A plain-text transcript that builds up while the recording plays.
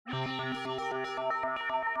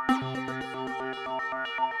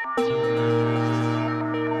You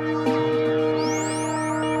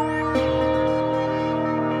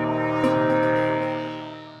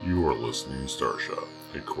are listening to Starshot,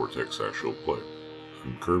 a Cortex actual play.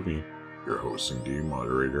 I'm Kirby, your host and game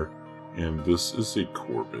moderator, and this is a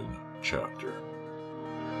Corbin chapter.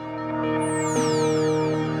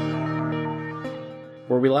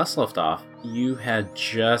 Where we last left off, you had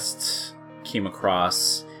just came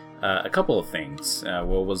across a couple of things.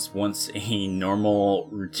 What was once a normal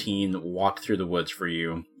routine walk through the woods for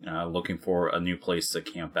you, looking for a new place to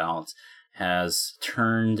camp out, has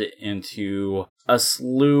turned into a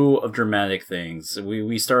slew of dramatic things.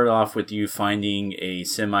 We started off with you finding a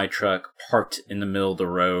semi-truck parked in the middle of the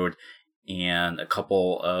road and a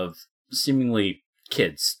couple of seemingly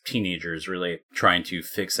kids, teenagers really, trying to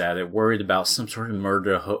fix at it, worried about some sort of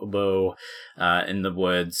murder hobo in the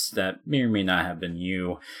woods that may or may not have been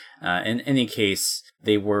you. In any case,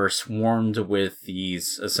 they were swarmed with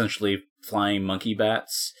these essentially flying monkey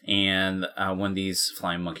bats, and when these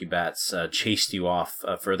flying monkey bats chased you off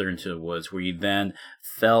further into the woods, where you then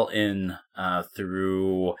fell in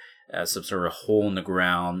through some sort of hole in the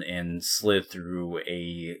ground and slid through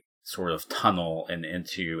a sort of tunnel and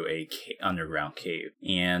into a underground cave.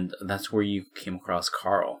 And that's where you came across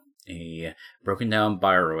Carl, a broken down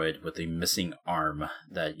Bioroid with a missing arm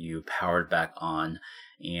that you powered back on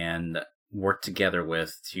and worked together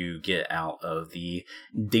with to get out of the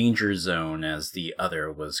danger zone as the other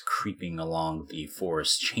was creeping along the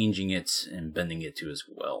forest, changing it and bending it to his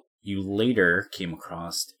will. You later came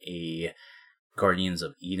across a Guardians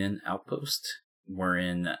of Eden outpost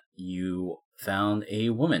wherein you found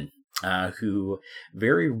a woman who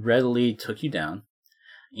very readily took you down,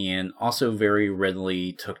 and also very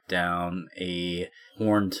readily took down a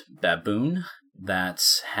horned baboon that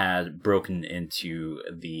had broken into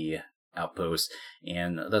the outpost.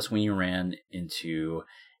 And that's when you ran into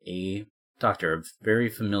a doctor, a very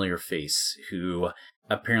familiar face, who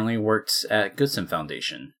apparently worked at Goodson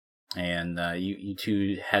Foundation. And you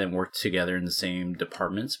two hadn't worked together in the same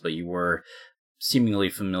departments, but you were seemingly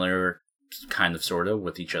familiar, kind of, sort of,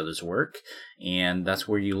 with each other's work. And that's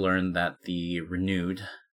where you learned that the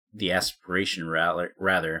aspiration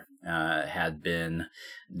rather, had been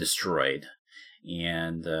destroyed.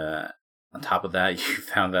 And on top of that, you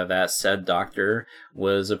found that said doctor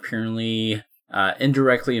was apparently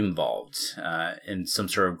indirectly involved in some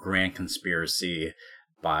sort of grand conspiracy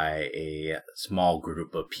by a small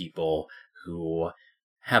group of people who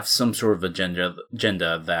have some sort of agenda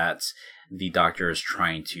that the doctor is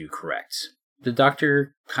trying to correct. The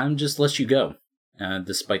doctor kind of just lets you go,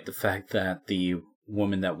 despite the fact that the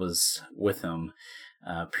woman that was with him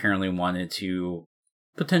apparently wanted to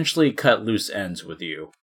potentially cut loose ends with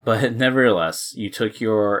you. But nevertheless, you took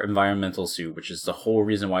your environmental suit, which is the whole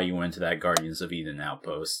reason why you went to that Guardians of Eden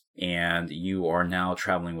outpost, and you are now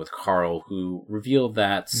traveling with Carl, who revealed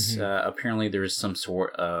that apparently there is some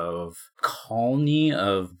sort of colony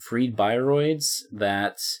of freed Bioroids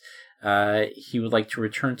that he would like to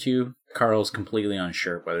return to. Carl's completely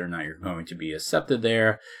unsure whether or not you're going to be accepted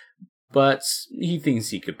there, but he thinks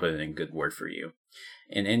he could put in a good word for you.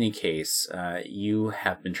 In any case, you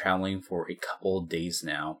have been traveling for a couple of days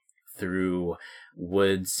now through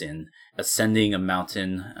woods and ascending a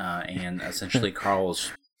mountain, and essentially Carl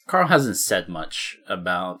hasn't said much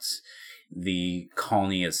about the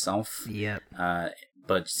colony itself. Yep.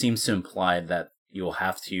 But seems to imply that you'll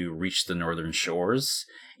have to reach the northern shores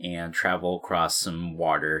and travel across some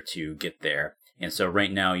water to get there. And so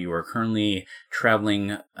right now you are currently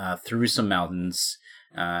traveling through some mountains,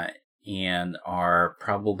 and are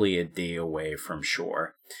probably a day away from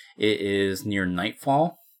shore. It is near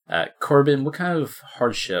nightfall. Corbin, what kind of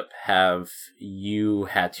hardship have you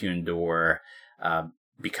had to endure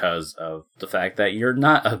because of the fact that you're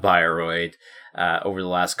not a Bioroid over the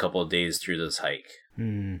last couple of days through this hike?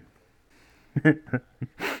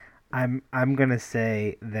 I'm gonna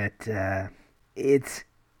say that it's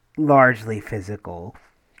largely physical.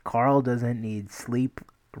 Carl doesn't need sleep,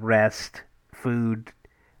 rest, food,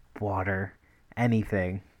 water,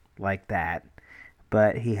 anything like that,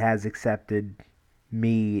 but he has accepted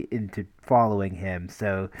me into following him,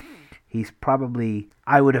 so he's probably,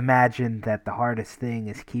 I would imagine that the hardest thing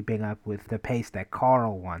is keeping up with the pace that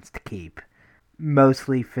Carl wants to keep.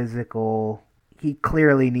 Mostly physical. He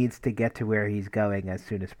clearly needs to get to where he's going as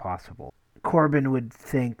soon as possible. Corbin would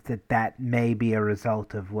think that may be a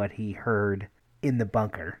result of what he heard in the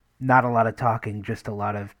bunker. Not a lot of talking, just a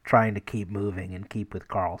lot of trying to keep moving and keep with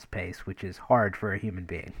Carl's pace, which is hard for a human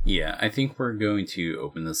being. Yeah, I think we're going to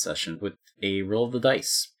open this session with a roll of the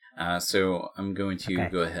dice. So I'm going to Okay.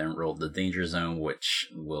 go ahead and roll the danger zone, which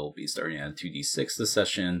will be starting at 2d6 this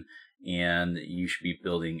session. And you should be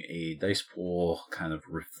building a dice pool kind of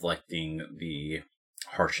reflecting the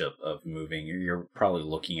hardship of moving. You're probably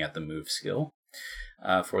looking at the move skill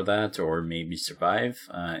for that, or maybe survive.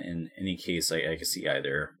 In any case, I can see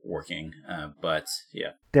either working. But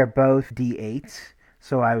yeah. They're both D8s,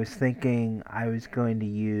 so I was thinking I was going to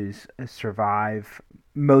use a survive,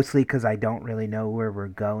 mostly because I don't really know where we're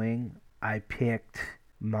going. I picked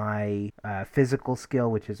my physical skill,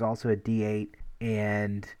 which is also a D8,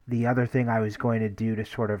 and the other thing I was going to do to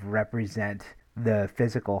sort of represent the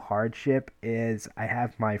physical hardship is I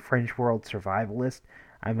have my Fringe World Survivalist.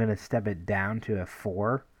 I'm going to step it down to a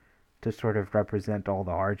 4 to sort of represent all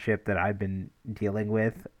the hardship that I've been dealing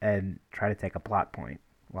with and try to take a plot point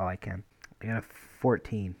while I can. I got a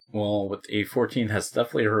 14. Well, with a 14 has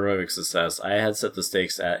definitely a heroic success. I had set the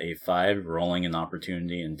stakes at a 5, rolling an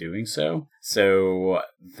opportunity in doing so. So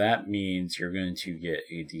that means you're going to get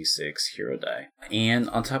a d6 hero die. And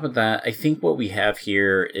on top of that, I think what we have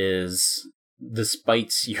here is,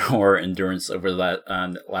 despite your endurance over that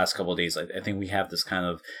last couple of days, I think we have this kind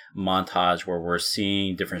of montage where we're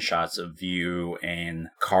seeing different shots of you and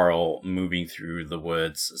Carl moving through the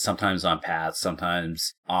woods, sometimes on paths,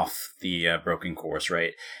 sometimes off the broken course,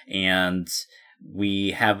 right? And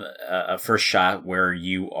we have a first shot where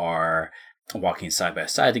you are walking side by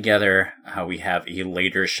side together. We have a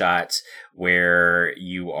later shot where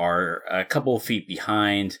you are a couple of feet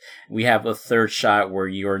behind. We have a third shot where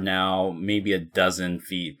you are now maybe a dozen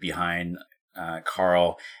feet behind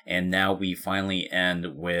Carl. And now we finally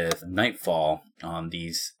end with nightfall on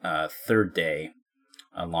these third day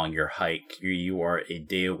along your hike. You are a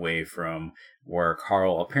day away from where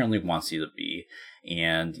Carl apparently wants you to be.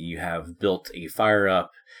 And you have built a fire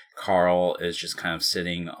up. Carl is just kind of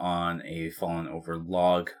sitting on a fallen over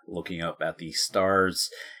log looking up at the stars,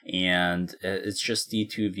 and it's just the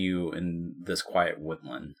two of you in this quiet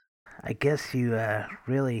woodland. I guess you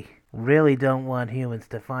really don't want humans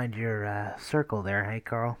to find your circle there, hey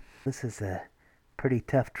Carl? This is a pretty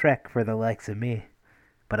tough trek for the likes of me,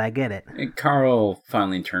 but I get it. And Carl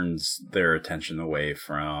finally turns their attention away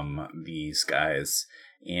from these guys,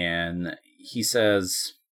 and he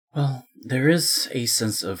says, "Well, there is a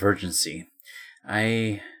sense of urgency.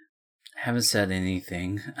 I haven't said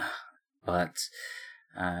anything, but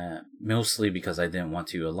mostly because I didn't want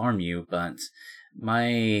to alarm you, but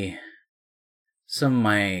some of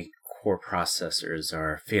my core processors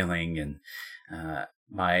are failing, and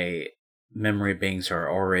my memory banks are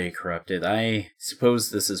already corrupted. I suppose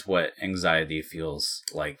this is what anxiety feels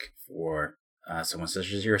like for someone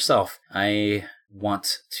such as yourself. I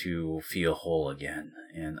want to feel whole again,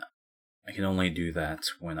 and I can only do that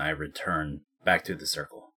when I return back to the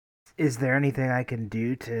circle." Is there anything I can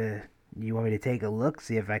do to... You want me to take a look,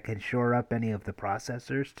 see if I can shore up any of the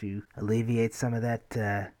processors to alleviate some of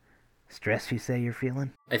that stress you say you're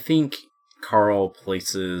feeling? I think Carl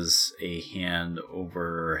places a hand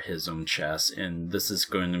over his own chest, and this is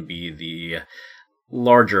going to be the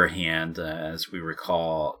larger hand. As we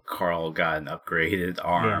recall, Carl got an upgraded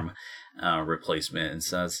arm replacement, and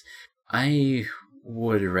says, "I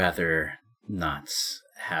would rather not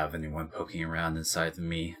have anyone poking around inside of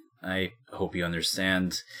me. I hope you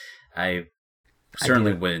understand. I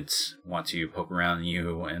certainly wouldn't want to poke around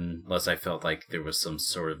you unless I felt like there was some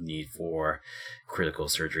sort of need for critical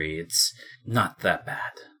surgery. It's not that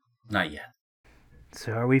bad. Not yet."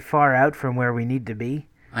 So are we far out from where we need to be?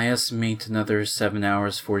 I estimate another 7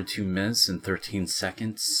 hours, 42 minutes, and 13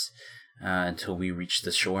 seconds until we reach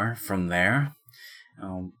the shore. From there,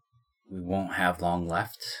 we won't have long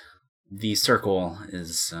left. The circle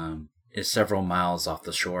is several miles off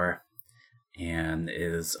the shore and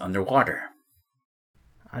is underwater.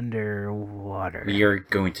 Underwater. We are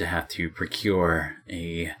going to have to procure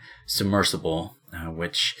a submersible,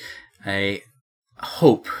 which I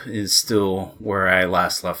hope is still where I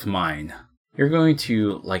last left mine. You're going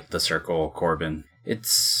to like the circle, Corbin.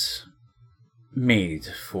 It's made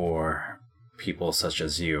for people such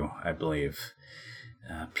as you, I believe.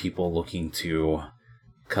 People looking to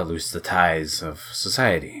cut loose the ties of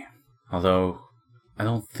society. Although, I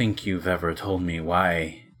don't think you've ever told me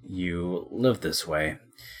why you live this way.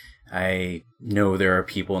 I know there are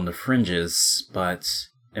people in the fringes, but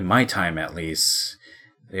in my time at least,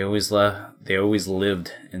 they always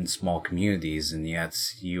lived in small communities, and yet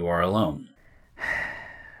you are alone.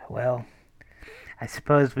 Well, I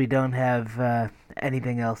suppose we don't have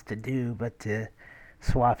anything else to do but to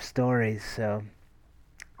swap stories, so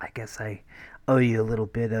I guess I owe you a little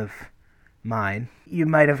bit of mine. You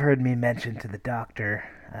might have heard me mention to the doctor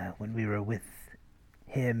when we were with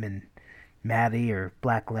him and Maddie or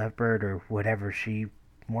Black Leopard or whatever she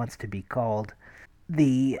wants to be called.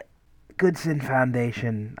 The Goodson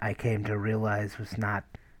Foundation, I came to realize, was not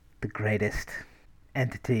the greatest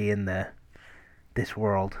entity in this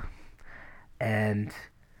world. And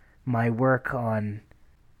my work on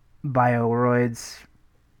bioroids,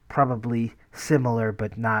 probably similar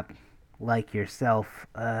but not like yourself,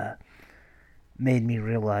 made me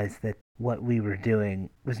realize that what we were doing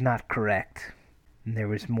was not correct. And there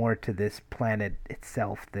was more to this planet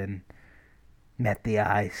itself than met the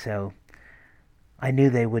eye, so I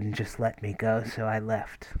knew they wouldn't just let me go, so I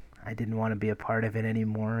left. I didn't want to be a part of it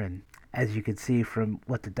anymore, and as you could see from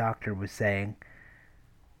what the doctor was saying,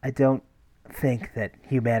 I don't think that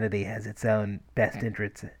humanity has its own best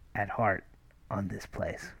interests at heart on this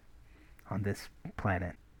place, on this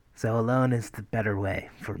planet. So alone is the better way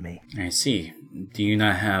for me. I see. Do you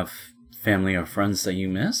not have family or friends that you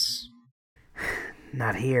miss?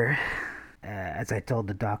 Not here. As I told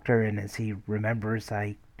the doctor, and as he remembers,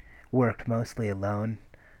 I worked mostly alone.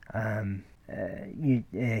 He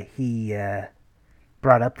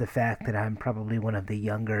brought up the fact that I'm probably one of the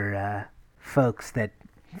younger folks that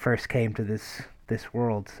first came to this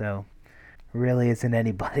world, so really isn't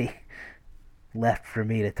anybody left for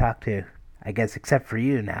me to talk to, I guess, except for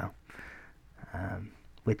you now.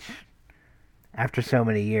 Which, after so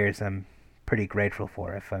many years, I'm pretty grateful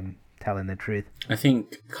for, if I'm telling the truth. I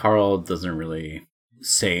think Carl doesn't really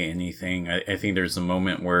say anything. I think there's a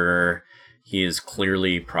moment where he is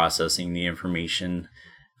clearly processing the information,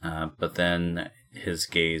 but then his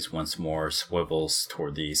gaze once more swivels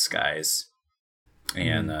toward the skies.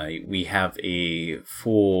 And we have a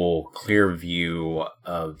full, clear view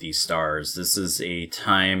of the stars. This is a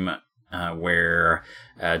time where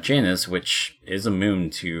Janus, which is a moon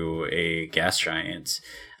to a gas giant,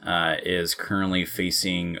 is currently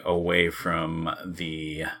facing away from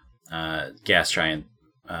the gas giant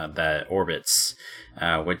that orbits,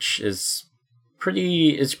 which is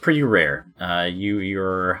pretty rare.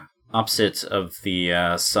 You're opposite of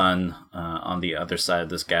the sun on the other side of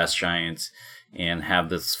this gas giant, and have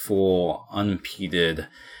this full unimpeded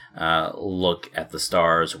look at the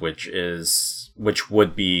stars, which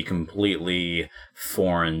would be completely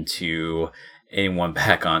foreign to anyone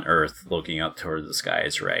back on Earth looking up toward the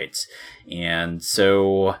skies, right? And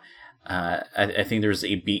so I think there's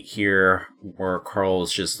a beat here where Carl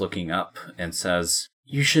is just looking up and says,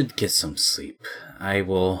 "You should get some sleep. I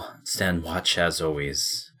will stand watch as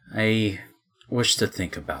always. I wish to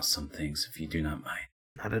think about some things, if you do not mind."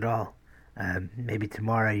 Not at all. Maybe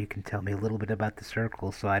tomorrow you can tell me a little bit about the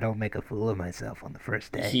circle so I don't make a fool of myself on the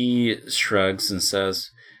first day. He shrugs and says,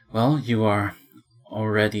 "Well, you are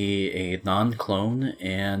already a non-clone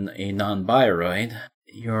and a non-bioroid.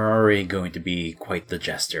 You're already going to be quite the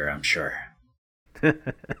jester, I'm sure."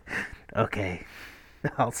 Okay.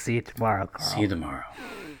 I'll see you tomorrow, Carl. See you tomorrow.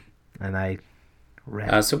 And I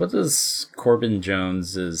read. So what does Corbin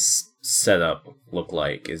Jones's setup look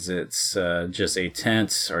like? Is it just a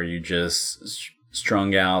tent? Are you just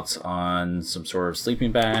strung out on some sort of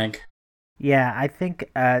sleeping bag? Yeah, I think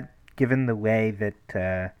given the way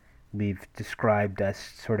that we've described us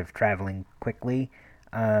sort of traveling quickly,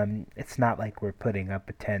 it's not like we're putting up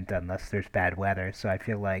a tent unless there's bad weather, so I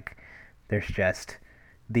feel like there's just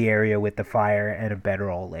the area with the fire and a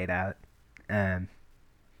bedroll laid out, and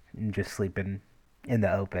just sleeping in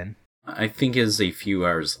the open. I think it's a few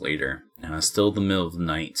hours later, still the middle of the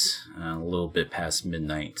night, a little bit past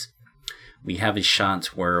midnight. We have a shot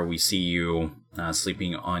where we see you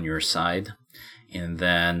sleeping on your side, and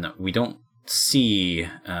then we don't see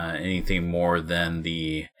anything more than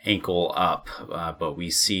the ankle up, but we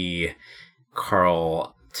see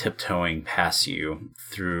Carl tiptoeing past you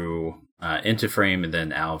through into frame and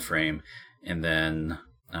then out of frame, and then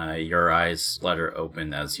your eyes flutter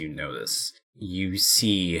open as you notice. You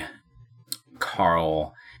see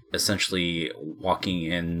Carl essentially walking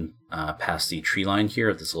in past the tree line here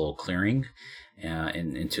at this little clearing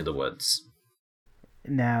and into the woods.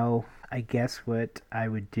 Now, I guess what I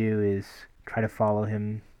would do is try to follow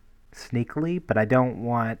him sneakily, but I don't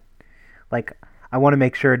want, I want to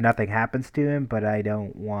make sure nothing happens to him, but I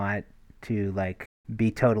don't want to,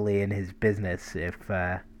 be totally in his business if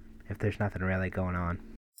there's nothing really going on.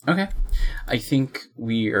 Okay. I think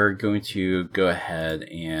we are going to go ahead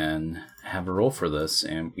and have a roll for this,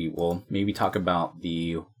 and we will maybe talk about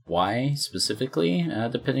the why specifically,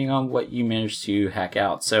 depending on what you manage to hack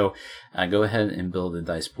out. So go ahead and build a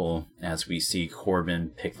dice pool as we see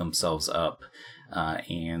Corbin pick themselves up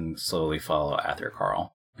and slowly follow after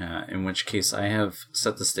Carl. In which case I have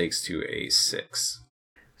set the stakes to a 6.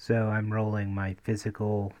 So I'm rolling my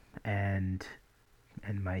physical and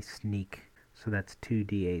and my sneak. So that's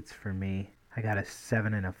 2d8s for me. I got a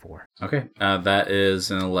 7 and a 4. Okay, that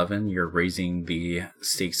is an 11. You're raising the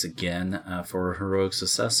stakes again for heroic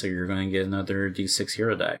success, so you're going to get another d6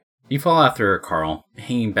 hero die. You fall after Carl,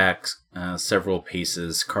 hanging back several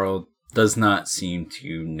paces. Carl does not seem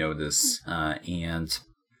to notice, and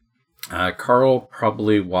Carl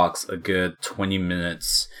probably walks a good 20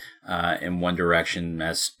 minutes in one direction,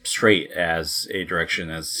 as straight as a direction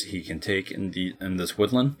as he can take in this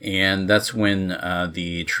woodland. And that's when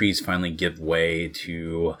the trees finally give way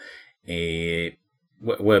to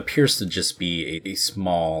what appears to just be a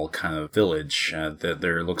small kind of village. That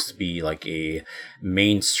there looks to be like a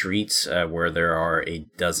main street where there are a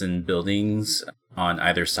dozen buildings on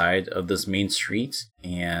either side of this main street.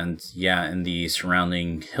 And yeah, in the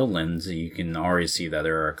surrounding hilllands, you can already see that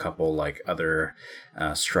there are a couple like other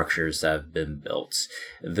structures that have been built.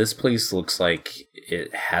 This place looks like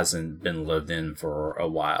it hasn't been lived in for a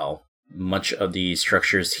while. Much of the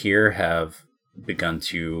structures here have begun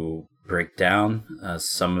to break down,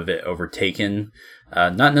 some of it overtaken,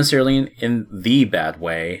 not necessarily in the bad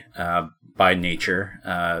way, by nature,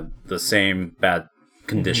 the same bad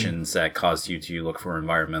conditions that caused you to look for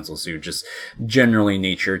environmental suit, just generally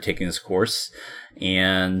nature taking its course.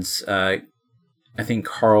 And I think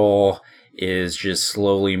Carl is just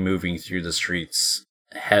slowly moving through the streets,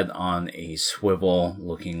 head on a swivel,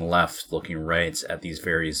 looking left, looking right at these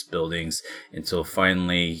various buildings, until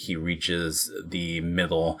finally he reaches the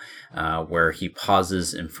middle, where he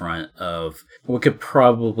pauses in front of what could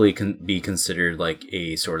probably be considered like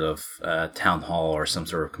a sort of town hall or some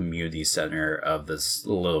sort of community center of this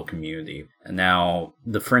little community. Now,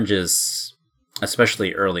 the Fringes,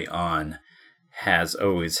 especially early on, has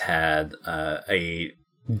always had a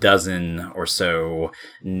dozen or so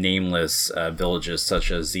nameless villages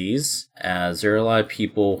such as these, as there are a lot of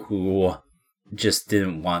people who just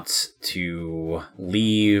didn't want to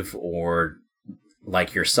leave, or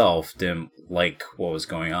like yourself, didn't like what was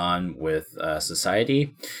going on with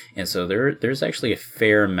society. And so there's actually a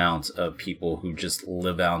fair amount of people who just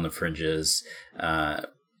live out in the Fringes,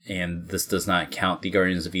 and this does not count the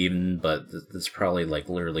Guardians of Eden, but there's probably like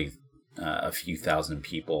literally a few thousand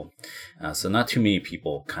people. So not too many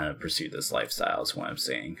people kind of pursue this lifestyle is what I'm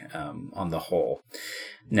saying, on the whole.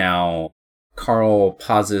 Now, Carl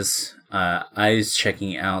pauses, eyes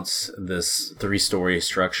checking out this 3-story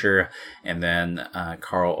structure, and then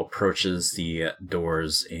Carl approaches the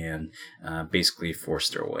doors and basically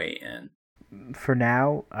forced their way in. For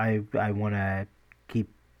now, I want to keep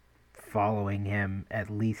following him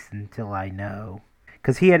at least until I know,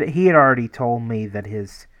 because he had already told me that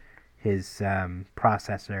his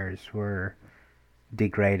processors were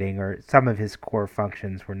degrading, or some of his core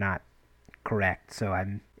functions were not correct. So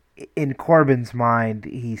in Corbin's mind,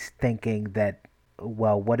 he's thinking that,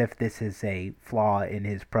 well, what if this is a flaw in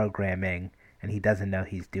his programming and he doesn't know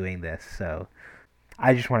he's doing this? So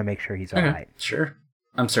I just want to make sure he's all right. Sure.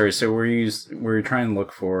 I'm sorry, so were you trying to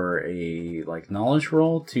look for a like knowledge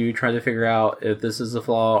roll to try to figure out if this is a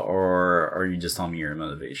flaw, or are you just telling me your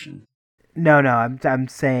motivation? No, I'm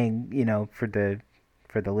saying, for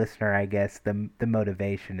the listener, I guess the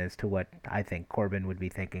motivation as to what I think Corbin would be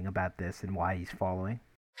thinking about this and why he's following.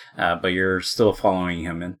 But you're still following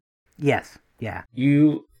him in? Yes, yeah.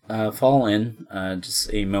 You fall in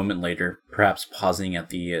just a moment later, perhaps pausing at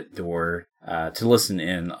the door to listen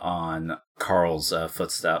in on Carl's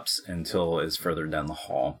footsteps until it's further down the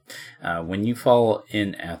hall. When you fall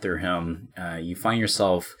in after him, you find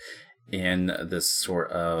yourself in this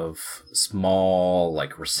sort of small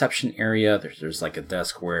like reception area. There's like a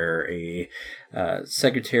desk where a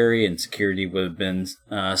secretary and security would have been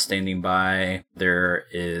standing by. There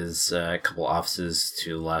is a couple offices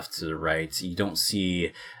to the left, to the right. You don't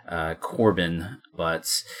see Corbin,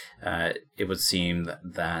 but it would seem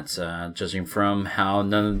that judging from how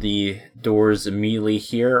none of the doors immediately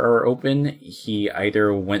here are open, he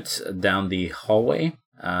either went down the hallway,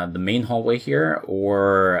 the main hallway here,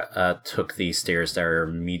 or took the stairs that are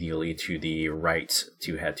immediately to the right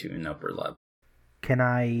to head to an upper level. Can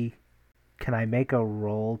I make a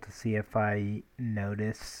roll to see if I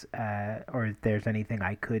notice, or if there's anything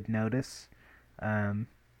I could notice,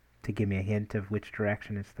 to give me a hint of which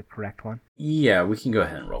direction is the correct one? Yeah, we can go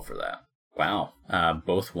ahead and roll for that. Wow,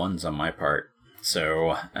 both ones on my part.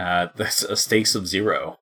 So that's a stakes of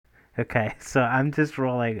 0. Okay, so I'm just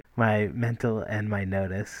rolling my mental and my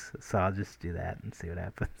notice, so I'll just do that and see what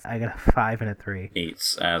happens. I got a 5 and a 3. 8.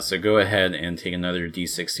 So go ahead and take another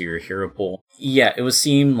d6 to your hero pool. Yeah, it would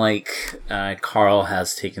seem like Carl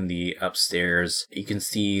has taken the upstairs. You can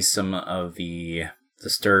see some of the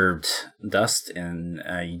disturbed dust, and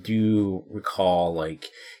you do recall like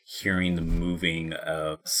hearing the moving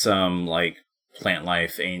of some like plant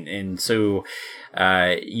life, and so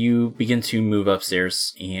you begin to move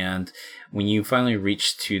upstairs, and when you finally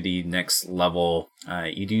reach to the next level,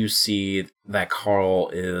 you do see that Carl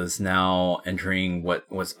is now entering what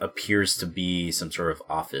appears to be some sort of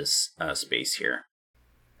office space here.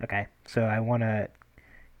 Okay, so I want to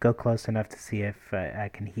go close enough to see if I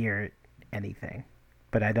can hear anything,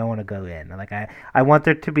 but I don't want to go in. Like I want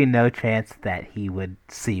there to be no chance that he would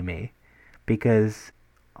see me, because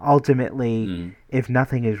ultimately, if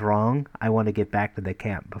nothing is wrong, I want to get back to the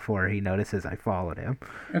camp before he notices I followed him.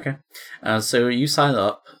 Okay. So you side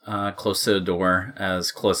up close to the door,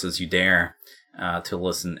 as close as you dare, to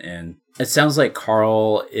listen in. It sounds like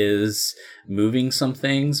Carl is moving some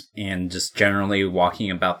things and just generally walking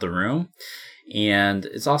about the room. And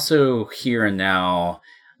it's also here and now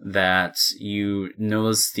that you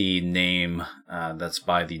notice the name that's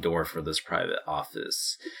by the door for this private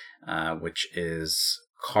office, which is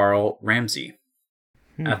Carl Ramsey.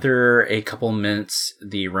 After a couple minutes,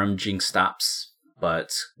 the rummaging stops,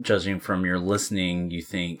 but judging from your listening, you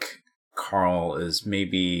think Carl is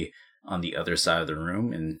maybe on the other side of the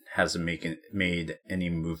room and hasn't made any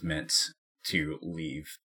movement to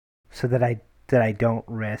leave. So that I don't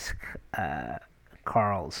risk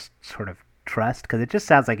Carl's sort of trust, because it just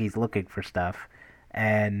sounds like he's looking for stuff,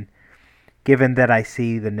 and given that I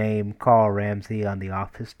see the name Carl Ramsey on the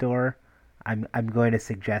office door, I'm going to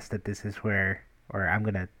suggest that this is where, or I'm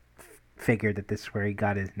going to figure that this is where he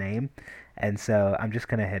got his name, and so I'm just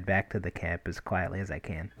going to head back to the camp as quietly as I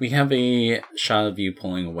can. We have a shot of you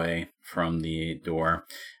pulling away from the door.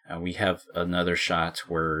 We have another shot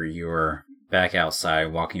where you're back outside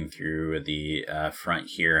walking through the front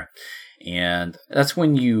here, and that's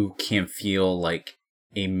when you can feel like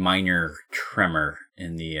a minor tremor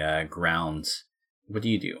in the ground. What do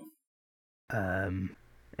you do?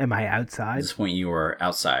 Am I outside? At this point, you are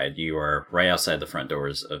outside. You are right outside the front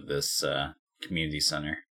doors of this community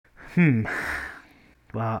center.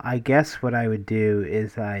 Well, I guess what I would do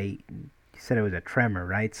is you said it was a tremor,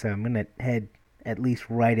 right? So I'm going to head at least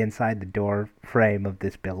right inside the door frame of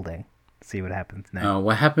this building. See what happens next.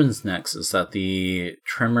 What happens next is that the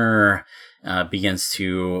tremor begins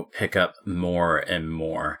to pick up more and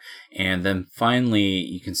more. And then finally,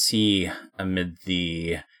 you can see amid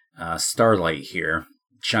the starlight here,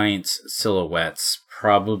 giant silhouettes,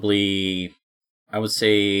 probably, I would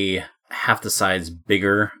say, half the size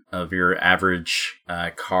bigger of your average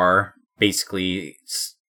car, basically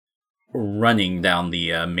running down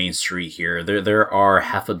the main street here. There are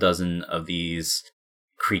half a dozen of these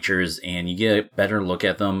creatures, and you get a better look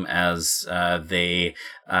at them as they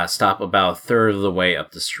stop about a third of the way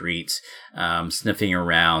up the street, sniffing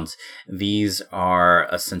around. These are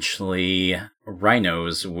essentially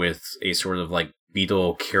rhinos with a sort of like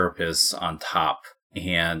beetle carapace on top.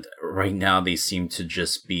 And right now they seem to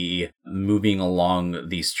just be moving along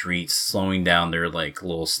these streets, slowing down their like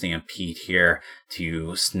little stampede here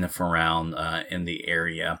to sniff around in the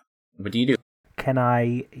area. What do you do? Can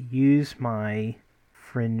I use my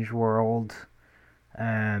Fringe World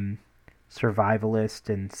survivalist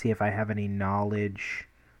and see if I have any knowledge,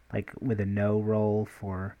 like with a no roll,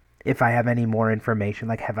 for if I have any more information,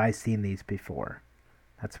 like have I seen these before?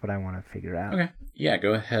 That's what I want to figure out. Okay, yeah,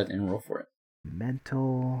 go ahead and roll for it.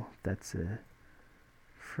 Mental, that's a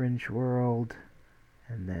Fringe World,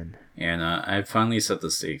 and then... And I finally set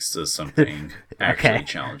the stakes to something actually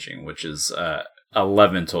challenging, which is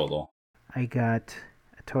 11 total. I got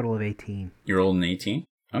a total of 18. You rolled an 18?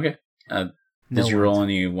 Okay. Did you roll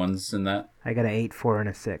any ones in that? I got an 8, 4, and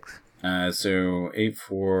a 6. So 8,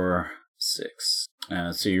 4, 6.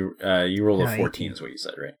 So you rolled a 14 18. Is what you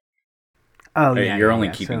said, right? Oh, yeah. You're only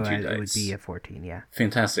keeping so 2 dice. It would be a 14, yeah.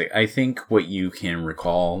 Fantastic. I think what you can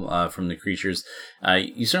recall from the creatures,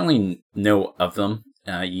 you certainly know of them.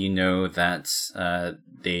 You know that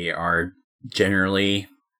they are generally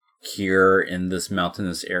here in this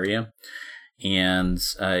mountainous area. And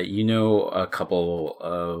you know a couple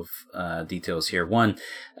of details here. One,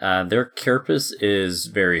 their carapace is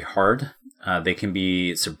very hard. They can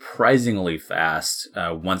be surprisingly fast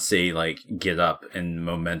once they like get up in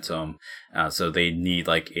momentum. So they need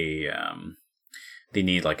like a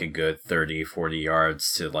good 30, 40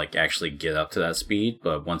 yards to like actually get up to that speed.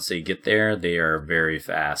 But once they get there, they are very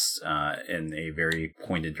fast in a very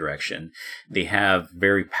pointed direction. They have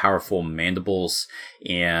very powerful mandibles,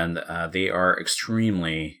 and they are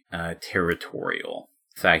extremely territorial.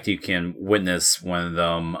 In fact, you can witness one of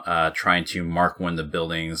them trying to mark one of the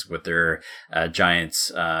buildings with their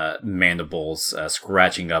giant mandibles,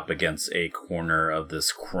 scratching up against a corner of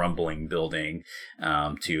this crumbling building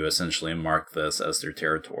to essentially mark this as their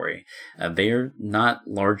territory. They are not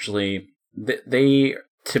largely... They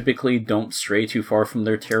typically don't stray too far from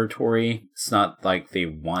their territory. It's not like they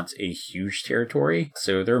want a huge territory,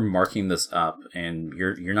 so they're marking this up, and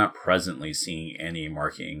you're not presently seeing any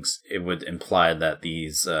markings. It would imply that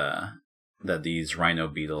these rhino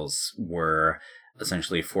beetles were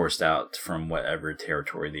essentially forced out from whatever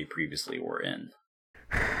territory they previously were in.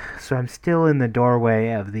 So I'm still in the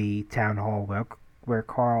doorway of the town hall where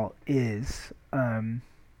Carl is.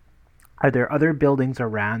 Are there other buildings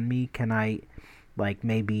around me? Can I, like,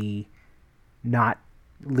 maybe not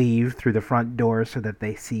leave through the front door so that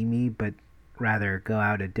they see me, but rather go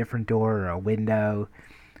out a different door or a window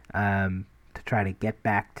to try to get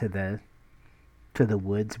back to the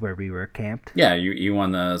woods where we were camped? Yeah, you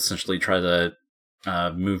want to essentially try to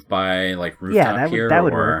move by, like, rooftop here, that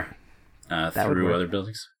would or work. through other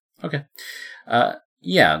buildings? Okay.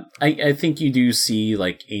 Yeah, I think you do see,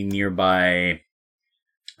 like, a nearby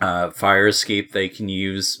fire escape they can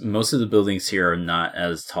use. Most of the buildings here are not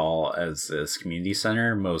as tall as this community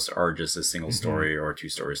center. Most are just a single story or 2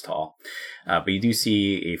 stories tall. But you do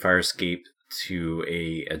see a fire escape to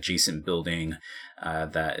a adjacent building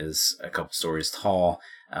that is a couple stories tall.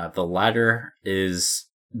 The ladder is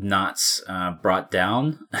not brought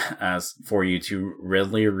down as for you to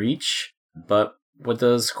readily reach. But what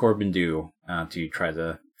does Corbin do to try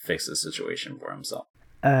to fix the situation for himself?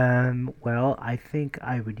 Well, I think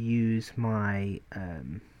I would use my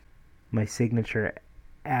my signature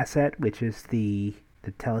asset, which is the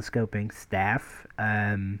telescoping staff.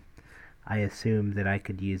 I assume that I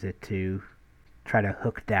could use it to try to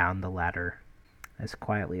hook down the ladder as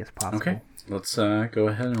quietly as possible. Okay, let's go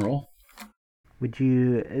ahead and roll. Would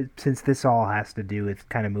you, since this all has to do with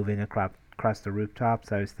kind of moving across the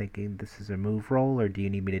rooftops, I was thinking this is a move roll, or do you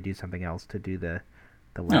need me to do something else to do the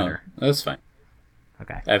ladder? No, that's fine.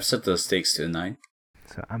 Okay. I've set the stakes to 9.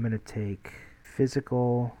 So I'm going to take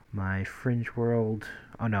physical, my fringe world.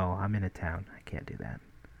 Oh no, I'm in a town. I can't do that.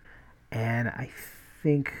 And I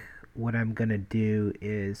think what I'm going to do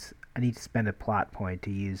is I need to spend a plot point to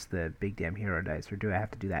use the big damn hero dice, or do I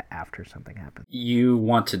have to do that after something happens? You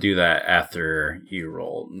want to do that after you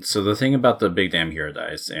roll. So the thing about the big damn hero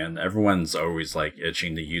dice, and everyone's always like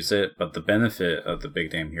itching to use it, but the benefit of the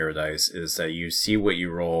big damn hero dice is that you see what you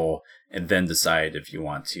roll and then decide if you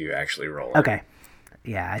want to actually roll it. Okay.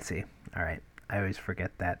 Yeah, I see. All right. I always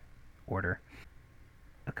forget that order.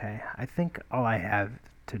 Okay. I think all I have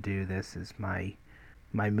to do this is my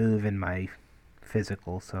move and my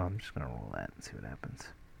physical, so I'm just going to roll that and see what happens.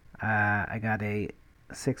 I got a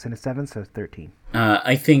 6 and a 7, so 13.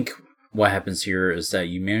 I think what happens here is that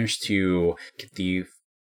you manage to get the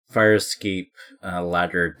fire escape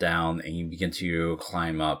ladder down, and you begin to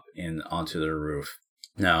climb up onto the roof.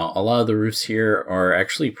 Now, a lot of the roofs here are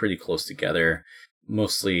actually pretty close together,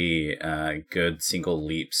 mostly good single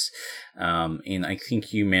leaps. And I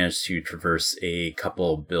think you managed to traverse a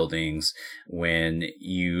couple of buildings when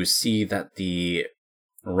you see that the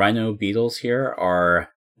rhino beetles here are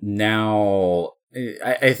now...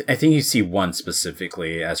 I think you see one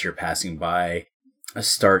specifically as you're passing by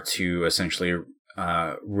start to essentially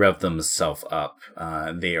rev themselves up.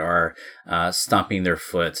 They are stomping their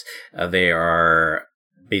foot. They are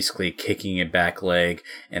basically kicking a back leg,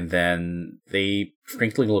 and then they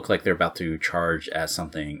frankly look like they're about to charge at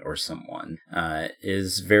something or someone. It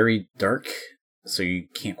is very dark, so you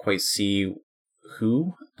can't quite see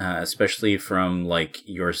who, especially from like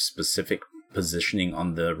your specific positioning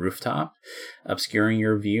on the rooftop, obscuring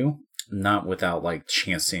your view, not without like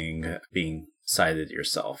chancing being sighted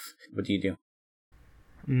yourself. What do you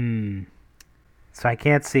do? So I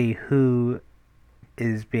can't see who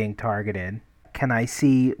is being targeted. Can I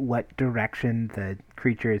see what direction the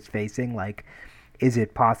creature is facing? Like, is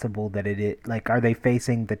it possible that like, are they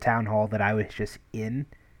facing the town hall that I was just in?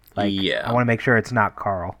 Like, yeah. I want to make sure it's not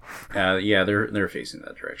Carl. Yeah, they're facing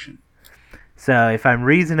that direction. So if I'm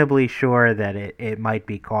reasonably sure that it might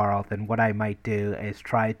be Carl, then what I might do is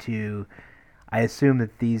try to... I assume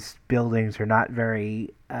that these buildings are not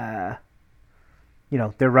very... they're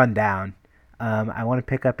run down. I want to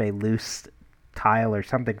pick up a loose tile or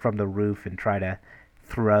something from the roof and try to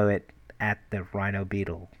throw it at the rhino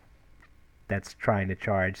beetle that's trying to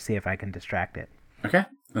charge, see if I can distract it. Okay,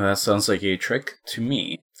 that sounds like a trick to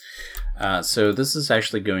me. So this is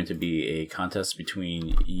actually going to be a contest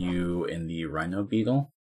between you and the rhino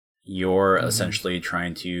beetle. You're essentially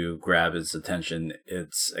trying to grab its attention.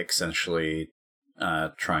 It's essentially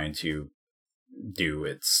trying to do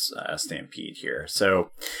its stampede here.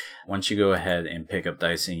 So why don't you go ahead and pick up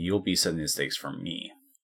dice, and you'll be setting the stakes for me.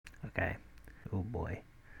 Okay. Oh boy.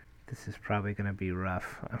 This is probably going to be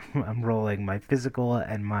rough. I'm rolling my physical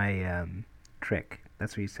and my trick.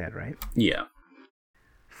 That's what you said, right? Yeah.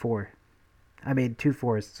 4. I made 2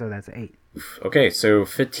 4s, so that's 8. Okay, so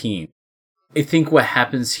 15. I think what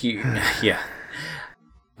happens here... yeah.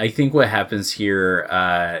 I think what happens here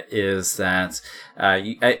is that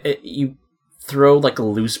you throw like a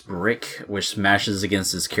loose brick, which smashes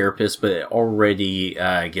against his carapace, but it already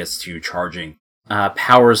gets to charging.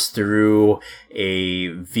 Powers through a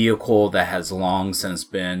vehicle that has long since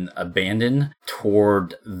been abandoned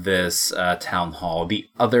toward this town hall. The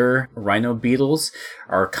other rhino beetles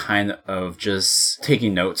are kind of just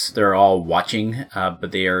taking notes. They're all watching,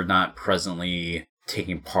 but they are not presently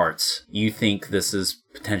taking part. You think this is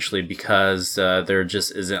potentially because there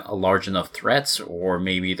just isn't a large enough threat, or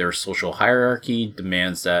maybe their social hierarchy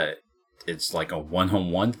demands that it's like a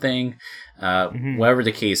one-on-one thing. Whatever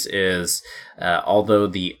the case is, although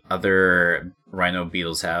the other rhino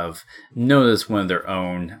beetles have noticed one of their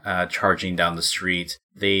own charging down the street,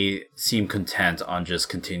 they seem content on just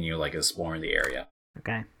continue like exploring the area.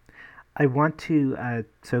 Okay. I want to,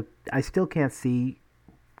 so I still can't see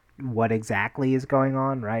what exactly is going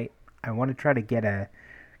on, right? I want to try to get a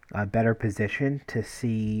better position to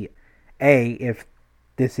see, A, if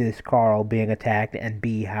this is Carl being attacked, and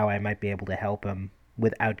B, how I might be able to help him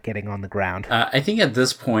without getting on the ground. I think at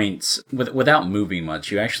this point, without moving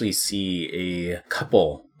much, you actually see a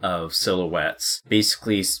couple of silhouettes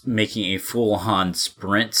basically making a full-on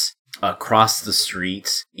sprint across the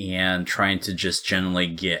street and trying to just generally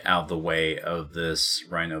get out of the way of this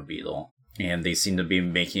rhino beetle. And they seem to be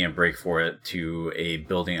making a break for it to a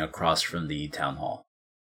building across from the town hall.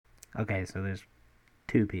 Okay, so there's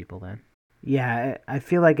 2 people then. Yeah, I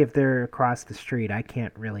feel like if they're across the street, I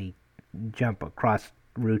can't really jump across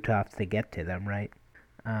rooftops to get to them, right?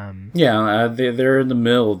 They're in the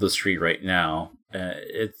middle of the street right now.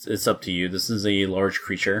 It's up to you. This is a large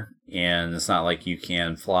creature, and it's not like you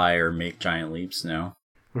can fly or make giant leaps, no.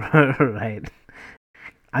 Right.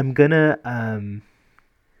 I'm gonna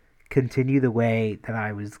continue the way that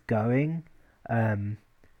I was going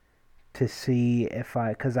to see if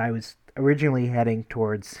because I was originally heading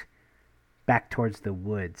back towards the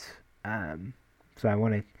woods. So I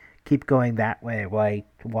want to keep going that way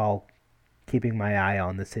while keeping my eye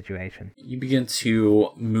on the situation. You begin to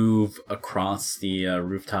move across the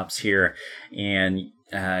rooftops here, and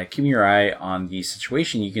keeping your eye on the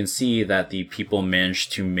situation, you can see that the people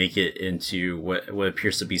managed to make it into what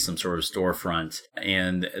appears to be some sort of storefront,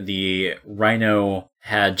 and the rhino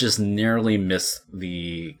had just narrowly missed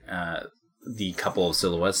the couple of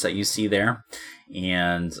silhouettes that you see there,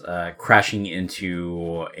 and crashing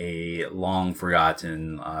into a long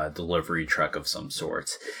forgotten delivery truck of some sort.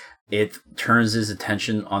 It turns his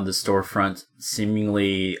attention on the storefront,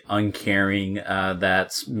 seemingly uncaring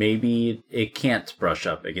that maybe it can't brush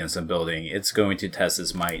up against a building. It's going to test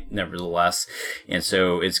its might nevertheless, and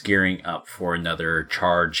so it's gearing up for another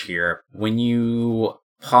charge here. When you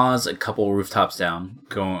pause a couple rooftops down,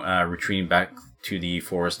 retreating back to the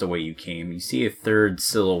forest the way you came, you see a third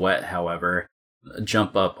silhouette, however,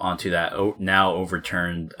 jump up onto that now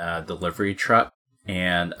overturned delivery truck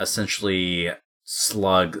and essentially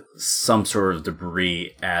slug some sort of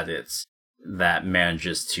debris at it that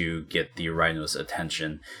manages to get the rhino's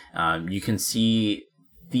attention. You can see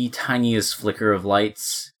the tiniest flicker of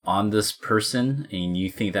lights on this person, and you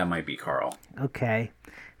think that might be Carl. Okay,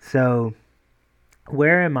 so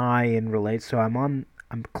where am I in relate? So I'm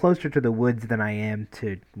closer to the woods than I am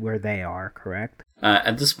to where they are, correct?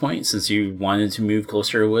 At this point, since you wanted to move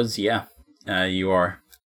closer to the woods, yeah, you are.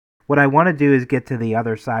 What I want to do is get to the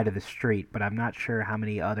other side of the street, but I'm not sure how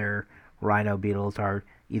many other rhino beetles are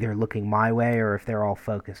either looking my way or if they're all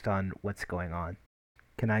focused on what's going on.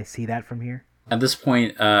 Can I see that from here? At this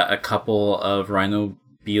point, a couple of rhino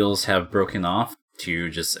beetles have broken off to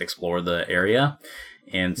just explore the area.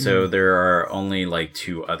 And so there are only like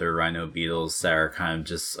 2 other rhino beetles that are kind of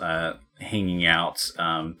just hanging out,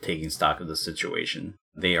 taking stock of the situation.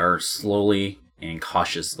 They are slowly and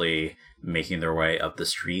cautiously making their way up the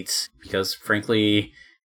streets because, frankly,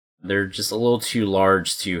 they're just a little too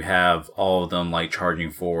large to have all of them like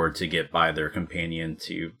charging forward to get by their companion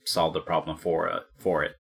to solve the problem for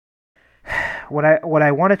it. What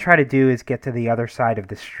I want to try to do is get to the other side of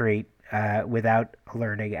the street without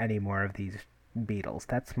alerting any more of these beetles.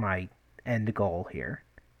 That's my end goal here.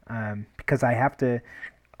 Because I have to...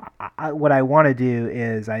 what I want to do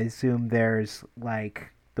is, I assume there's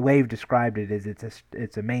like the way you've described it is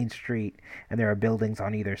it's a main street and there are buildings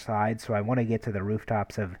on either side. So I want to get to the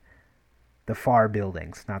rooftops of the far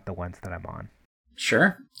buildings, not the ones that I'm on.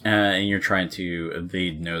 Sure. And you're trying to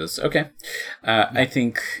evade notice. Okay. I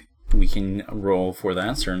think we can roll for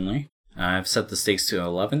that, certainly. I've set the stakes to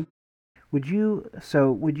 11. Would you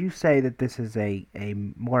say that this is a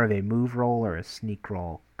more of a move roll or a sneak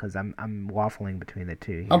roll? Because I'm waffling between the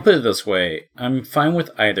two here. I'll put it this way. I'm fine with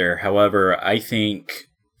either. However, I think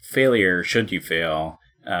failure, should you fail,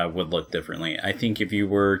 would look differently. I think if you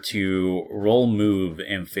were to roll move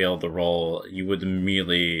and fail the roll, you would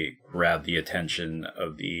immediately grab the attention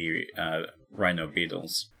of the rhino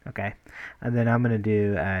beetles. Okay. And then I'm going to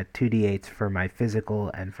do 2d8s for my physical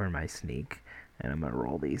and for my sneak. And I'm going to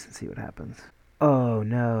roll these and see what happens. Oh,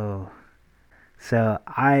 no. So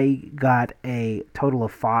I got a total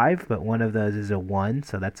of 5, but one of those is a 1,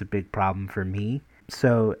 so that's a big problem for me.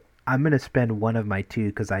 So I'm going to spend one of my 2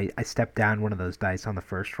 because I stepped down one of those dice on the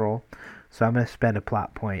first roll. So I'm going to spend a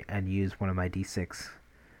plot point and use one of my d6.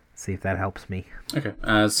 See if that helps me. Okay.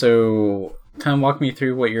 So kind of walk me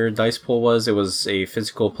through what your dice pool was. It was a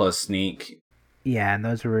physical plus sneak. Yeah, and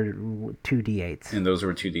those were 2d8s. And those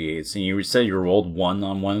were 2d8s. And you said you rolled 1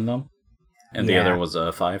 on one of them? And the other was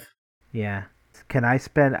a 5? Yeah. Can I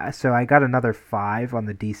spend... So I got another 5 on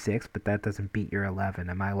the d6, but that doesn't beat your 11.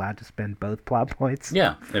 Am I allowed to spend both plot points?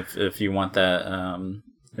 Yeah. If you want that...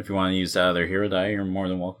 if you want to use that other hero die, you're more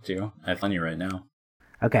than welcome to. I have you right now.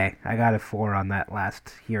 Okay, I got a 4 on that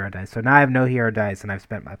last hero dice. So now I have no hero dice, and I've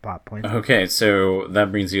spent my plot points. Okay, so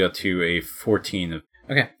that brings you up to a 14.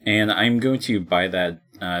 Okay, and I'm going to buy that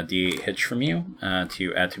D8 hitch from you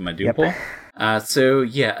to add to my duel pool. So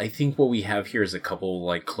yeah, I think what we have here is a couple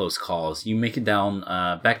like close calls. You make it down,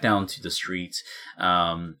 back down to the street,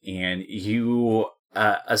 and you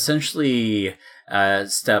essentially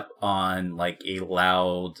step on like a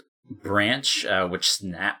loud branch which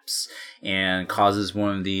snaps and causes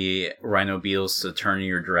one of the rhino beetles to turn in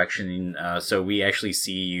your direction. So we actually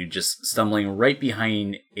see you just stumbling right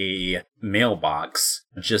behind a mailbox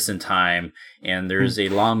just in time, and there's a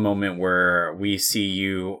long moment where we see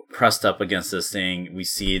you pressed up against this thing. We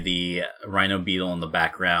see the rhino beetle in the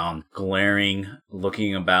background glaring,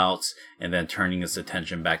 looking about, and then turning its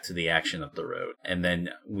attention back to the action of the road. And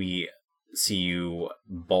then we see you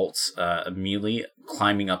bolt immediately,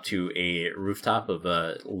 climbing up to a rooftop of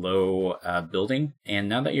a low building. And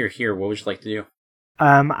now that you're here, what would you like to do?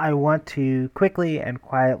 I want to quickly and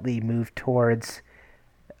quietly move towards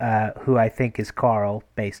who I think is Carl,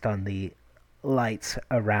 based on the lights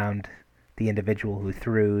around the individual who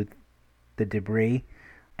threw the debris,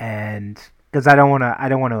 and because I don't want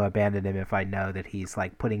to abandon him if I know that he's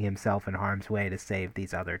like putting himself in harm's way to save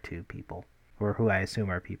these other 2 people. Or who I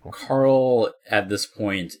assume are people. Carl, at this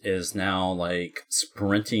point, is now, like,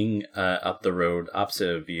 sprinting up the road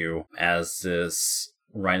opposite of you as this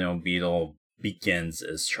rhino beetle begins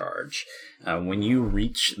its charge. When you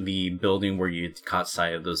reach the building where you caught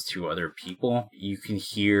sight of those 2 other people, you can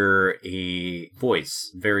hear a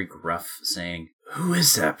voice, very gruff, saying, "Who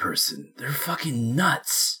is that person? They're fucking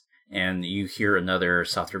nuts!" And you hear another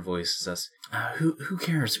softer voice that says, who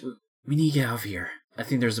cares? We need to get out of here. I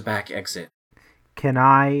think there's a back exit. Can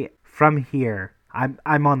I, from here,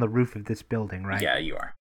 I'm on the roof of this building, right? Yeah, you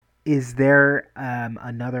are. Is there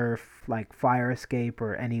another like fire escape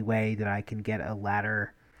or any way that I can get a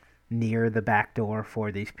ladder near the back door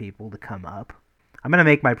for these people to come up? I'm going to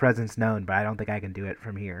make my presence known, but I don't think I can do it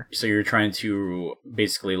from here. So you're trying to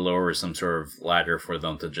basically lower some sort of ladder for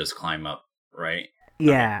them to just climb up, right?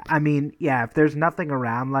 Yeah, I mean, yeah, if there's nothing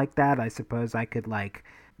around like that, I suppose I could like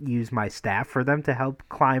use my staff for them to help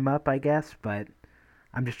climb up, I guess, but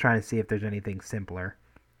I'm just trying to see if there's anything simpler,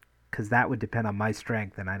 because that would depend on my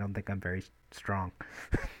strength, and I don't think I'm very strong.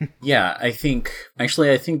 Yeah, I think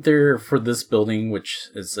there, for this building, which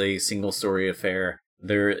is a single-story affair,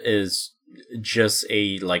 there is just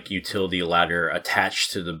a, like, utility ladder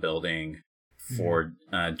attached to the building for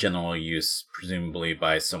general use, presumably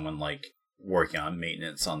by someone, like, working on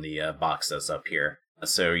maintenance on the box that's up here.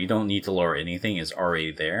 So you don't need to lower anything, it's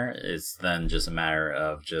already there. It's then just a matter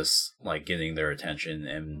of just like getting their attention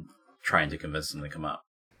and trying to convince them to come up.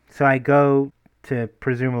 So I go to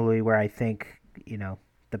presumably where I think,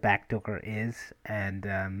 the back door is, and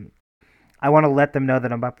I want to let them know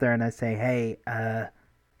that I'm up there, and I say, hey,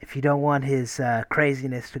 if you don't want his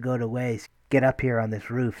craziness to go to waste, get up here on this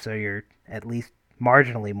roof so you're at least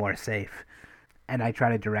marginally more safe. And I try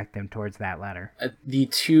to direct them towards that ladder. The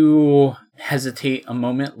 2 hesitate a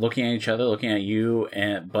moment, looking at each other, looking at you,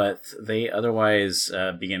 but they otherwise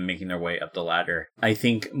begin making their way up the ladder. I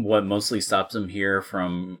think what mostly stops them here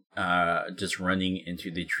from just running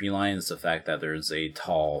into the tree line is the fact that there's a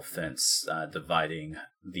tall fence dividing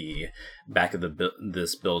the back of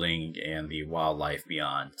this building and the wildlife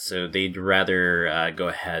beyond. So they'd rather go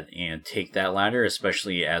ahead and take that ladder,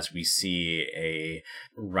 especially as we see a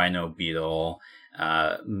rhino beetle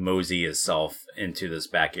mosey itself into this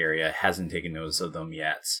back area. Hasn't taken notice of them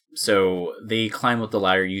yet. So they climb up the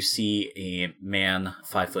ladder. You see a man,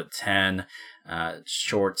 5'10",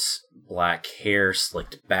 short black hair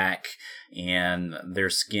slicked back, and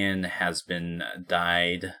their skin has been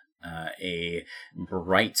dyed a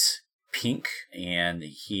bright pink, and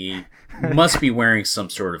he must be wearing some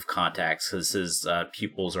sort of contacts because his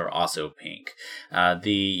pupils are also pink.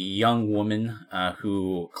 The young woman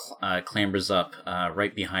who clambers up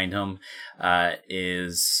right behind him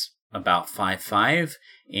is about 5'5",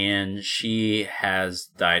 and she has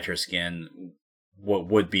dyed her skin what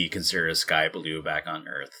would be considered sky blue back on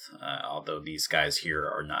Earth, although these guys here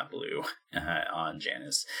are not blue on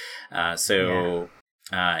Janus.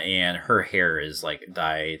 And her hair is like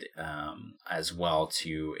dyed as well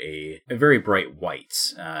to a very bright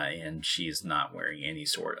white, and she's not wearing any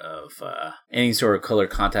sort of color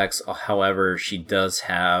contacts. However, she does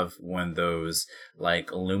have one of those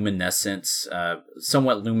like luminescent,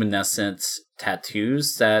 somewhat luminescent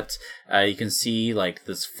tattoos that you can see like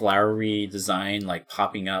this flowery design like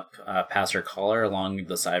popping up past her collar along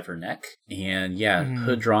the side of her neck. And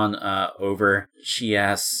hood drawn over, she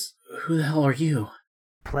asks, "Who the hell are you?"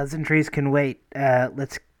 Pleasantries can wait.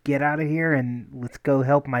 Let's get out of here and let's go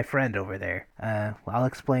help my friend over there. I'll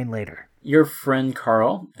explain later. Your friend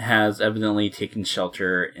Carl has evidently taken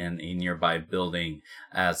shelter in a nearby building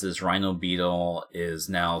as this rhino beetle is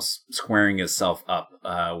now squaring itself up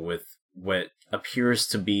with what appears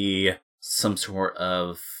to be some sort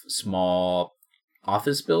of small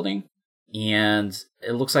office building. And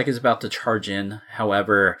it looks like it's about to charge in.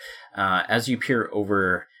 However, as you peer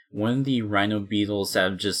over, one of the rhino beetles that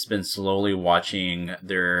have just been slowly watching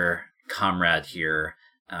their comrade here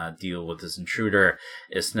deal with this intruder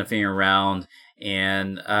is sniffing around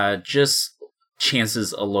and just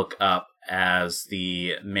chances a look up as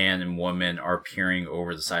the man and woman are peering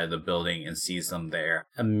over the side of the building and sees them there.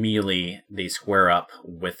 Immediately, they square up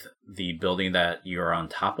with the building that you're on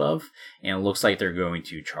top of, and it looks like they're going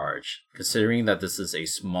to charge. Considering that this is a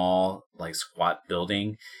small, like, squat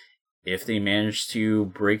building, if they manage to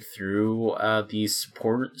break through the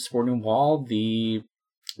supporting wall, the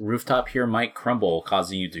rooftop here might crumble,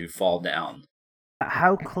 causing you to fall down.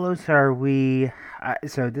 How close are we?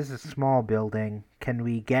 So this is a small building. Can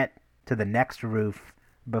we get to the next roof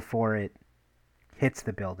before it hits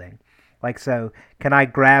the building? Like, so can I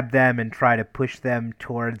grab them and try to push them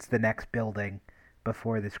towards the next building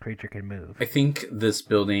before this creature can move? I think this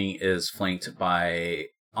building is flanked by,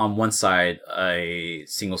 on one side, a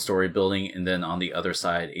single-story building, and then on the other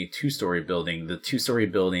side, a two-story building. The two-story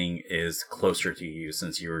building is closer to you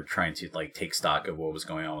since you were trying to like take stock of what was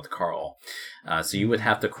going on with Carl. So you would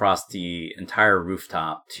have to cross the entire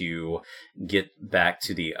rooftop to get back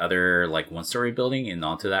to the other like one-story building and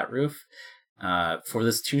onto that roof. For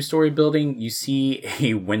this two-story building, you see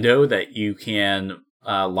a window that you can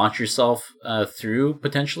launch yourself through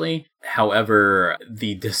potentially. However,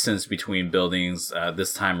 the distance between buildings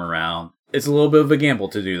this time around, it's a little bit of a gamble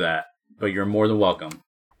to do that, but you're more than welcome.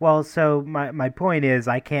 Well, so my point is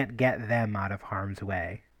I can't get them out of harm's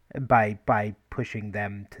way by pushing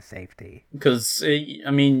them to safety. Because, I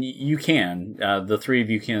mean, you can. The three of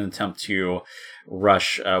you can attempt to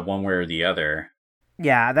rush one way or the other.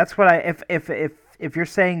 Yeah, that's what if you're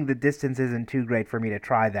saying the distance isn't too great for me to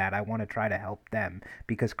try that, I want to try to help them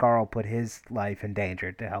because Carl put his life in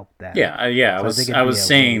danger to help them. Yeah. So I was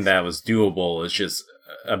saying that was doable. It's just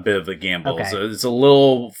a bit of a gamble. Okay. So it's a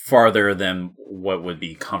little farther than what would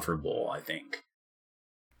be comfortable, I think.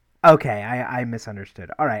 Okay, I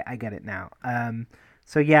misunderstood. All right, I get it now.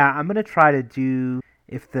 So yeah, I'm gonna try to do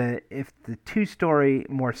if the two-story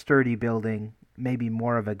more sturdy building may be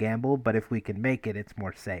more of a gamble, but if we can make it, it's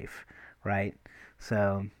more safe, right?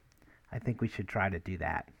 So I think we should try to do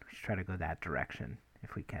that. We should try to go that direction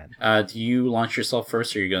if we can. Do you launch yourself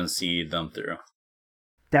first, or are you going to see them through?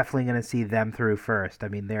 Definitely going to see them through first. I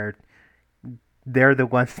mean, they're the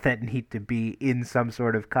ones that need to be in some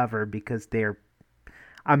sort of cover because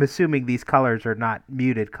I'm assuming these colors are not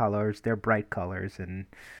muted colors. They're bright colors. And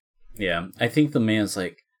yeah, I think the man's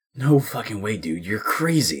like, no fucking way, dude. You're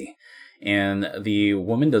crazy. And the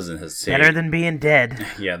woman doesn't hesitate. Better than being dead.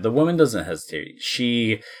 Yeah, the woman doesn't hesitate.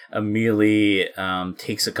 She immediately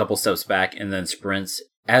takes a couple steps back and then sprints.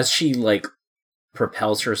 As she like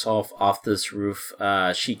propels herself off this roof,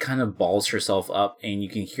 she kind of balls herself up, and you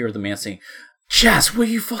can hear the man saying, Chaz, what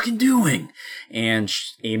are you fucking doing? And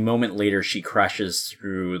a moment later, she crashes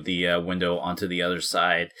through the window onto the other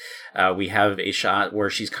side. We have a shot where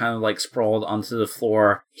she's kind of like sprawled onto the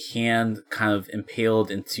floor, hand kind of impaled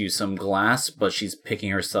into some glass, but she's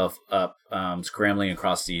picking herself up, scrambling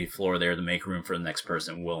across the floor there to make room for the next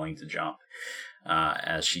person willing to jump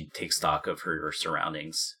as she takes stock of her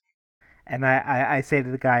surroundings. And I say to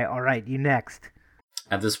the guy, all right, you next.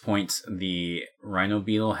 At this point, the Rhino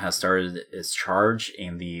Beetle has started its charge,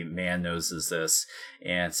 and the man notices this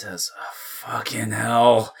and says, oh, fucking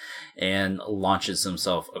hell, and launches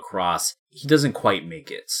himself across. He doesn't quite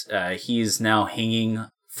make it. He's now hanging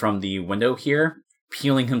from the window here,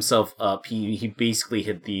 peeling himself up. He basically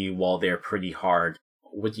hit the wall there pretty hard.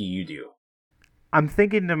 What do you do? I'm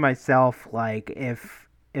thinking to myself, like,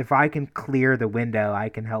 if I can clear the window, I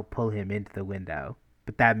can help pull him into the window.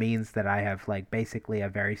 But that means that I have, like, basically a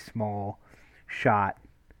very small shot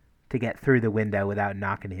to get through the window without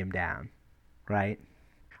knocking him down, right?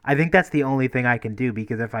 I think that's the only thing I can do,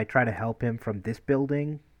 because if I try to help him from this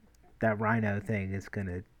building, that rhino thing is going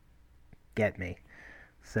to get me.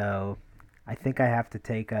 So I think I have to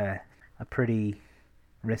take a pretty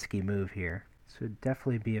risky move here. So it'd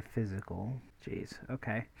definitely be a physical. Jeez,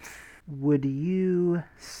 okay. Would you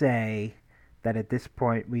say that at this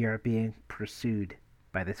point we are being pursued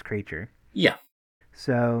by this creature? Yeah.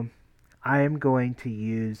 So I am going to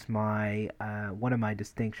use my one of my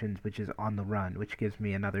distinctions, which is on the run, which gives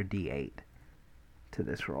me another D8 to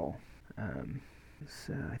this roll.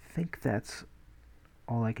 So I think that's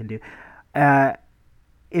all I can do.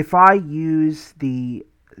 If I use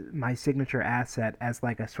my signature asset as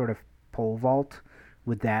like a sort of pole vault,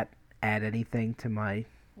 would that add anything to my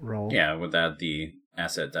roll? Yeah, would add the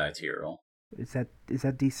asset die to your roll. Is that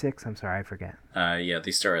D6? I'm sorry, I forget. Yeah,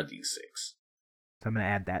 they start at D6. So I'm going to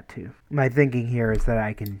add that too. My thinking here is that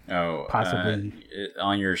I can possibly...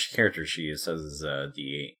 on your character sheet, it says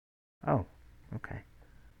D8. Oh, okay.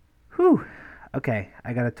 Whew. Okay,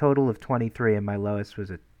 I got a total of 23, and my lowest was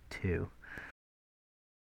a 2.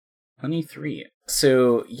 23.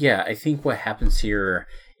 So, yeah, I think what happens here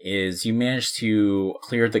is you manage to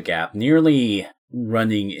clear the gap, nearly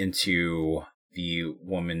running into the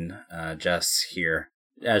woman, Jess, here,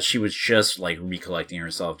 as she was just like recollecting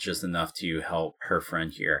herself just enough to help her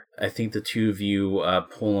friend here. I think the two of you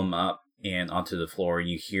pull him up and onto the floor.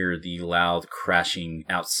 You hear the loud crashing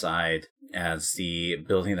outside as the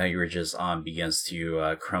building that you were just on begins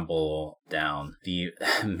to crumble down. The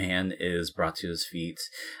man is brought to his feet,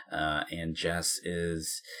 and Jess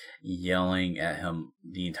is yelling at him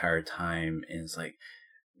the entire time, and it's like,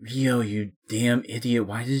 Rio, you damn idiot,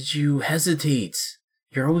 why did you hesitate?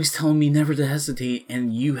 You're always telling me never to hesitate,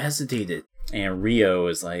 and you hesitated. And Rio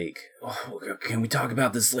is like, oh, can we talk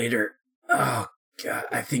about this later? Oh, God,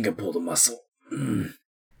 I think I pulled a muscle.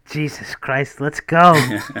 Jesus Christ, let's go.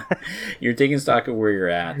 You're taking stock of where you're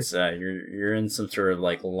at. You're in some sort of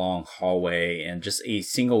like long hallway, and just a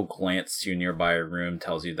single glance to a nearby room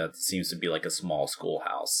tells you that it seems to be like a small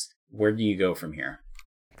schoolhouse. Where do you go from here?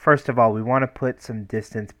 First of all, we want to put some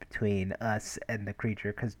distance between us and the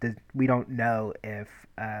creature, because we don't know if,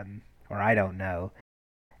 or I don't know,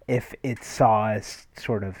 if it saw us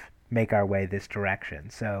sort of make our way this direction.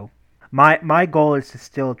 So my goal is to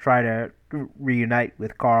still try to reunite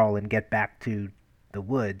with Carl and get back to the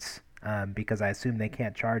woods, because I assume they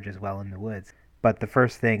can't charge as well in the woods. But the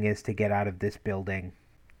first thing is to get out of this building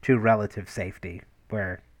to relative safety,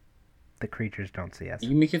 where the creatures don't see us.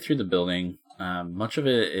 You make it through the building. Much of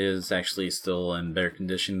it is actually still in better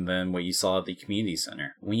condition than what you saw at the community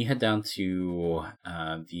center. When you head down to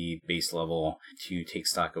the base level to take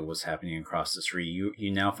stock of what's happening across the street,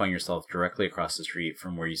 you now find yourself directly across the street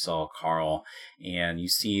from where you saw Carl, and you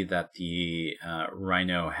see that the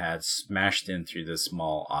Rhino had smashed in through this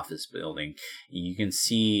small office building. You can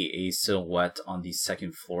see a silhouette on the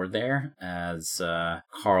second floor there, as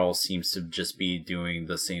Carl seems to just be doing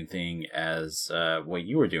the same thing as what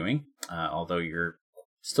you were doing. Although you're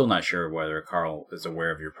still not sure whether Carl is aware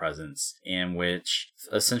of your presence, in which,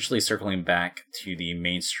 essentially circling back to the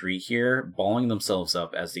main street here, balling themselves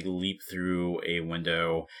up as they leap through a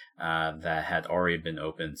window that had already been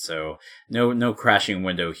opened. So no crashing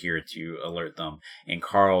window here to alert them. And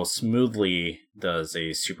Carl smoothly does a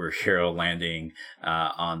superhero landing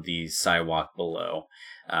on the sidewalk below.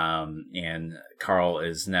 And Carl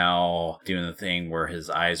is now doing the thing where his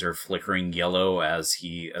eyes are flickering yellow as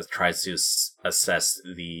he tries to assess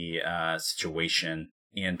the situation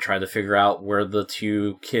and try to figure out where the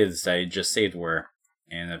two kids that he just saved were.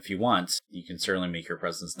 And if you want, you can certainly make your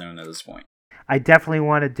presence known at this point. I definitely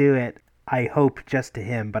want to do it, I hope, just to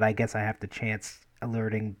him, but I guess I have to chance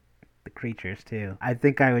alerting the creatures, too. I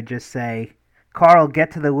think I would just say, Carl,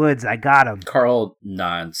 get to the woods. I got him. Carl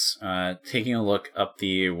nods. Taking a look up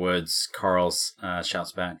the woods, Carl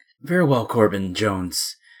shouts back, "Very well, Corbin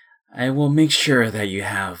Jones. I will make sure that you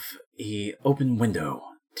have an open window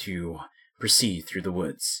to proceed through the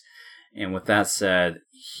woods." And with that said,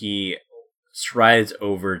 he strides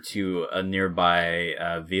over to a nearby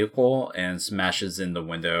vehicle and smashes in the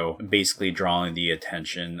window, basically drawing the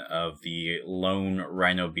attention of the lone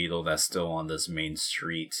rhino beetle that's still on this main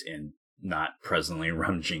street and not presently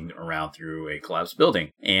rummaging around through a collapsed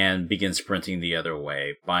building, and begins sprinting the other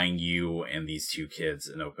way, buying you and these two kids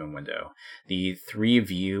an open window. The three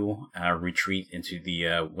of you retreat into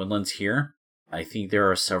the woodlands here. I think there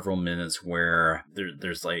are several minutes where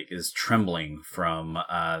there's is trembling from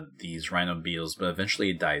these rhino beetles, but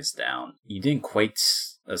eventually it dies down. You didn't quite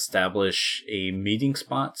establish a meeting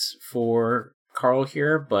spot for Carl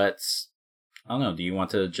here, but I don't know, do you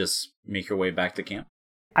want to just make your way back to camp?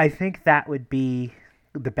 I think that would be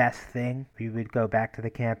the best thing. We would go back to the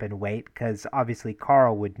camp and wait, because obviously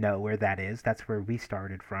Carl would know where that is. That's where we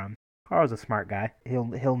started from. Carl's a smart guy.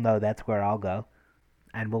 He'll know that's where I'll go,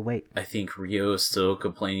 and we'll wait. I think Rio is still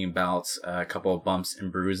complaining about a couple of bumps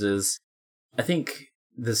and bruises. I think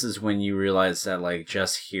this is when you realize that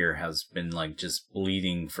Jess here has been just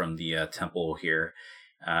bleeding from the temple here.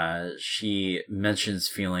 She mentions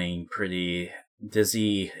feeling pretty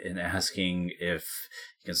dizzy and asking if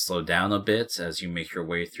you can slow down a bit as you make your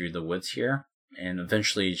way through the woods here. And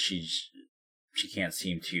eventually she can't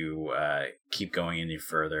seem to keep going any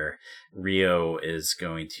further. Rio is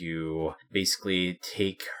going to basically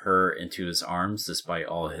take her into his arms despite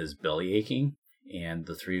all his belly aching, and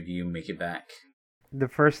the three of you make it back. The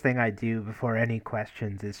first thing I do before any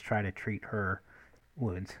questions is try to treat her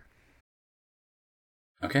wounds.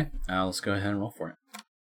 Okay, let's go ahead and roll for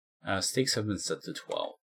it. Stakes have been set to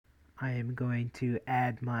 12. I am going to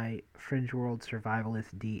add my Fringe World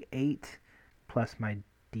Survivalist D8 plus my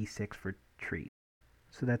D6 for treat.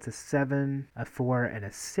 So that's a 7, a 4, and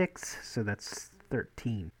a 6, so that's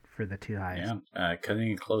 13 for the two highest. Yeah,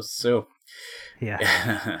 cutting it close, so...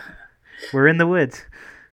 Yeah. We're in the woods.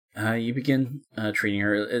 You begin treating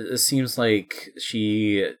her. It seems like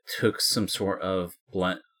she took some sort of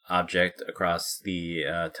blunt object across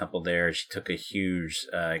the temple there. She took a huge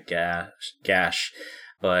gash,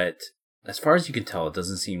 but as far as you can tell, it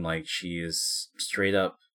doesn't seem like she is straight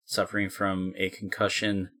up suffering from a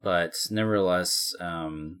concussion, but nevertheless,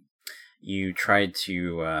 you tried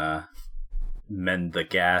to mend the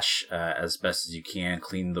gash as best as you can,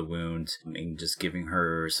 clean the wound, and just giving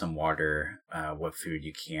her some water, what food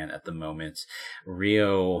you can at the moment.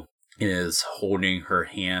 Rio is holding her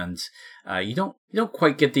hand. You don't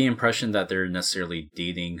quite get the impression that they're necessarily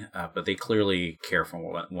dating, but they clearly care for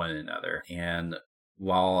one another. And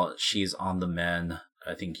while she's on the mend,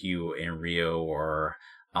 I think you and Rio are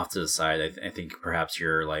off to the side. I think perhaps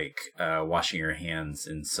you're washing your hands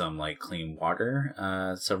in some clean water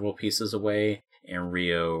several pieces away. And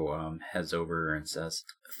Rio heads over and says,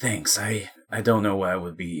 "Thanks. I don't know what I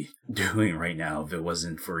would be doing right now if it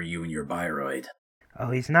wasn't for you and your Bioroid." Oh,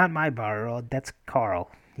 he's not my Bioroid. That's Carl.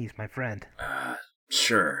 He's my friend.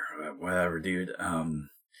 Sure. Whatever, dude.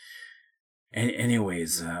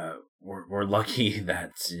 Anyways, we're lucky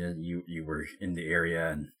that you were in the area,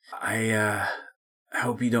 and I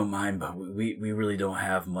hope you don't mind, but we really don't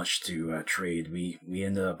have much to trade. We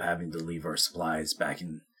ended up having to leave our supplies back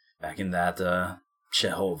in that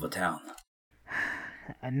shithole of a town.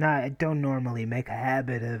 I don't normally make a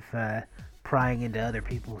habit of prying into other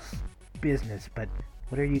people's business, but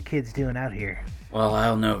what are you kids doing out here? Well, I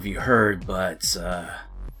don't know if you heard, but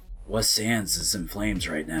West Sands is in flames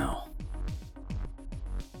right now.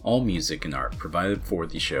 All music and art provided for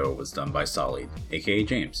the show was done by Solid, aka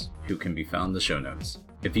James, who can be found in the show notes.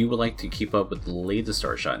 If you would like to keep up with the latest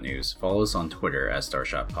Starshot news, follow us on Twitter at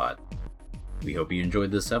StarshotPod. We hope you enjoyed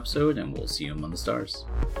this episode, and we'll see you among the stars.